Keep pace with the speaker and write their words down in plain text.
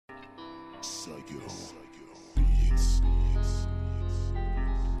SykoBeats.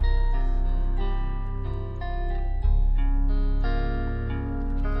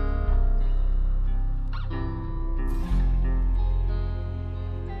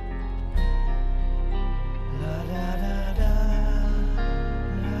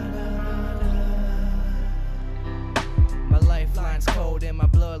 My lifeline's cold and my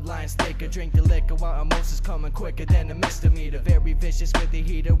bloodline's thicker. Drink the liquor while emotions coming quicker than a misdemeanor. Very vicious with the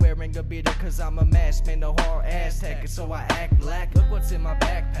heater, wearing a beater, cause I'm a maskman, a hard ass tacker. So I act black, look what's in my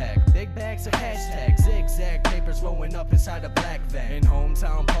backpack. Big bags of hashtags, zigzag papers rolling up inside a black van. In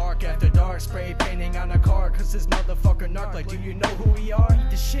hometown park after dark, spray painting on a car, cause this motherfucker narc. Like, do you know who we are? Eat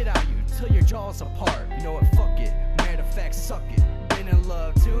the shit out you till your jaws apart. You know what, fuck it, matter of fact, suck it. Been in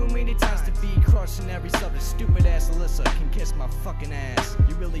love too many times to be crushing every subject. Stupid ass Alyssa can kiss my fucking ass.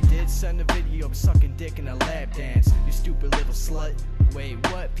 You really did send a video of sucking dick in a lap dance, you stupid little slut. Wait,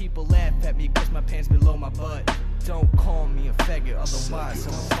 what? People laugh at me cause my pants below my butt. Don't call me a faggot, otherwise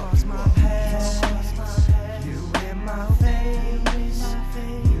I'ma fuck you my up. past, you in my face,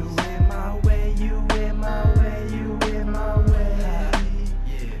 you in my way, you in my way, you in my way.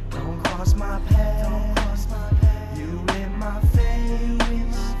 Don't cross my path, you in my face,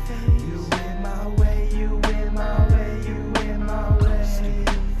 you in my way, you in my way, you in my way.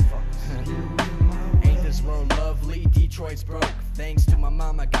 Ain't this world lovely? Detroit's broke. Thanks to my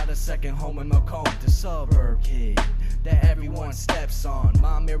mom, I got a second home in Macomb. The suburb kid that everyone steps on.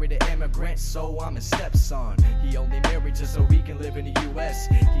 Mom married an immigrant, so I'm his stepson. He only married just so he can live in the US.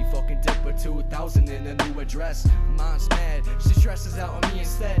 He fucking dipped for 2,000 in a new address. Mom's mad, she stresses out on me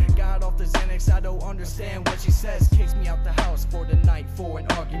instead. Got off the Xanax, I don't understand what she says. Kicks me out the house for the night for an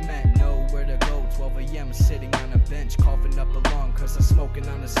argument. Nowhere to go, 12 a.m. sitting on a bench, coughing up a lung cause I'm smoking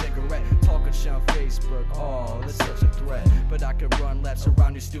on a cigarette. Talking shit on Facebook, oh, that's such a threat. But I could run laps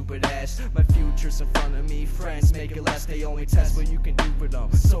around your stupid ass. My future's in front of me, friends make it last. They only test what you can do for them,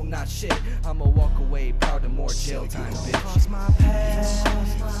 so not shit. I'ma walk away proud of more jail time, bitch. Cross my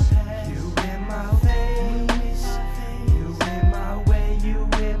path, you in my face, you in my way, you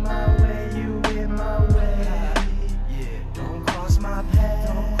in my way, you in my way. Don't cross my path,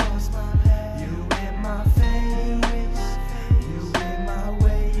 you in my face, you in my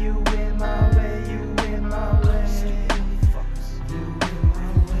way, you in my way, you in my way. You in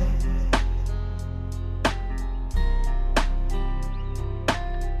my way.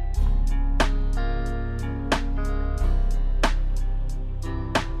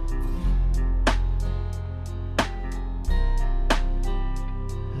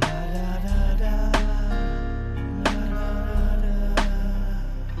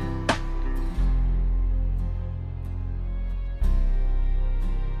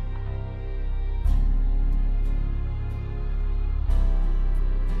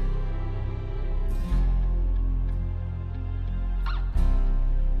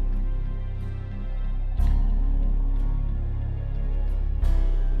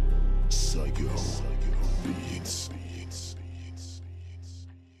 SykoBeats.